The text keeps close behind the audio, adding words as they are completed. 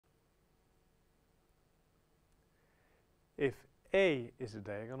if A is a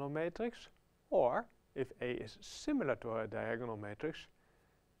diagonal matrix, or if A is similar to a diagonal matrix,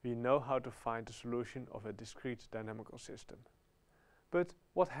 we know how to find the solution of a discrete dynamical system. But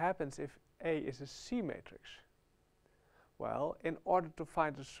what happens if A is a C matrix? Well, in order to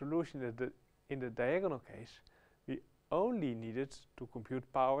find the solution in the diagonal case, we only needed to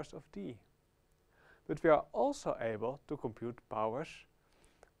compute powers of D. But we are also able to compute powers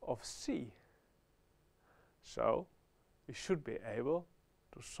of C. So, we should be able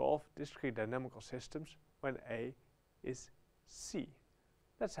to solve discrete dynamical systems when A is C.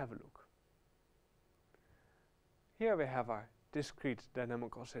 Let's have a look. Here we have our discrete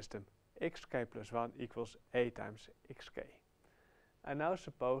dynamical system xk plus 1 equals A times xk. And now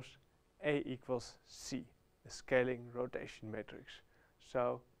suppose A equals C, a scaling rotation matrix.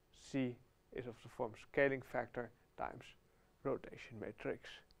 So C is of the form scaling factor times rotation matrix.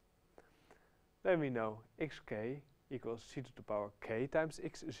 Then we know xk equals c to the power k times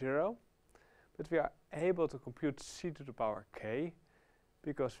x0, but we are able to compute c to the power k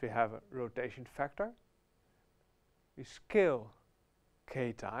because we have a rotation factor. We scale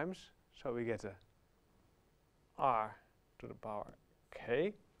k times, so we get a r to the power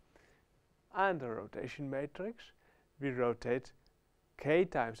k, and the rotation matrix, we rotate k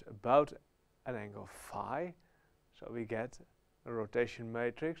times about an angle phi, so we get a rotation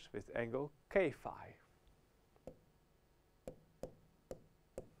matrix with angle k phi.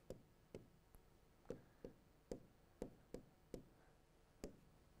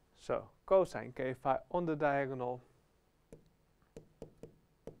 So cosine k phi on the diagonal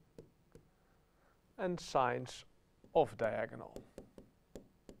and sines of diagonal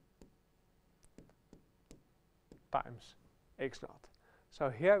times x naught. So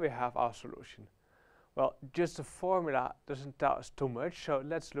here we have our solution. Well, just the formula doesn't tell us too much, so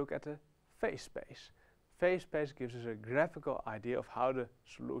let's look at the phase space. Phase space gives us a graphical idea of how the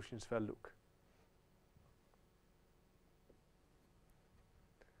solutions will look.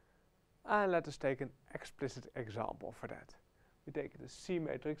 And let us take an explicit example for that. We take the C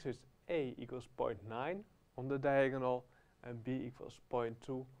matrix with A equals 0.9 on the diagonal and B equals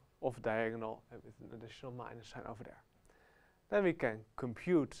 0.2 off diagonal, and with an additional minus sign over there. Then we can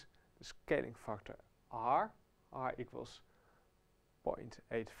compute the scaling factor R. R equals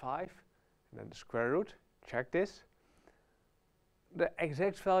 0.85, and then the square root. Check this. The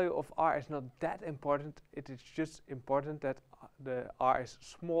exact value of R is not that important. It is just important that the R is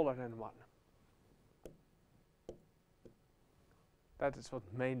smaller than 1. That is what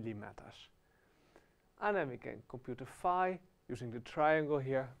mainly matters. And then we can compute the phi using the triangle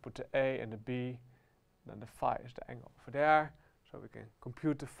here. Put the A and the B. Then the phi is the angle over there. So we can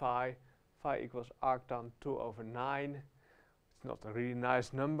compute the phi. Phi equals arctan 2 over 9. It's not a really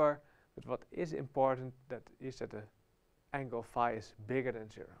nice number, but what is important is that the angle phi is bigger than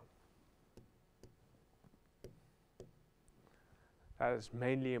 0. That is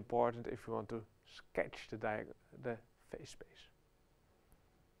mainly important if you want to sketch the phase space.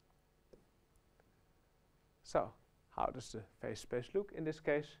 So, how does the phase space look in this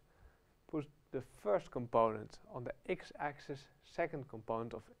case? Put the first component on the x-axis, second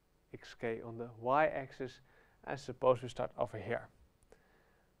component of xk on the y-axis, and suppose we start over here.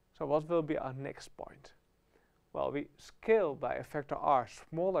 So what will be our next point? Well, we scale by a factor r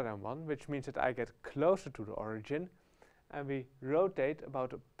smaller than 1, which means that I get closer to the origin, and we rotate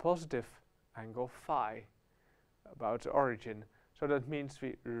about a positive angle phi about the origin. So that means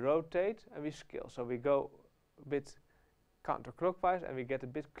we rotate and we scale. So we go a bit counterclockwise and we get a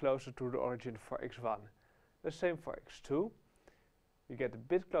bit closer to the origin for x1. The same for x2. We get a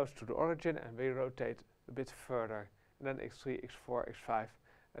bit closer to the origin and we rotate a bit further. And then x3, x4, x5,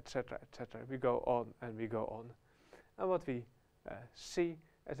 etc., etc. We go on and we go on. And what we see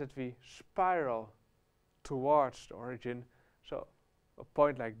is that we spiral towards the origin. So a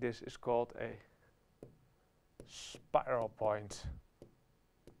point like this is called a spiral point.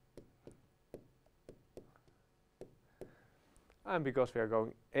 And because we are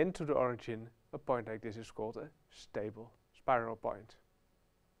going into the origin, a point like this is called a stable spiral point.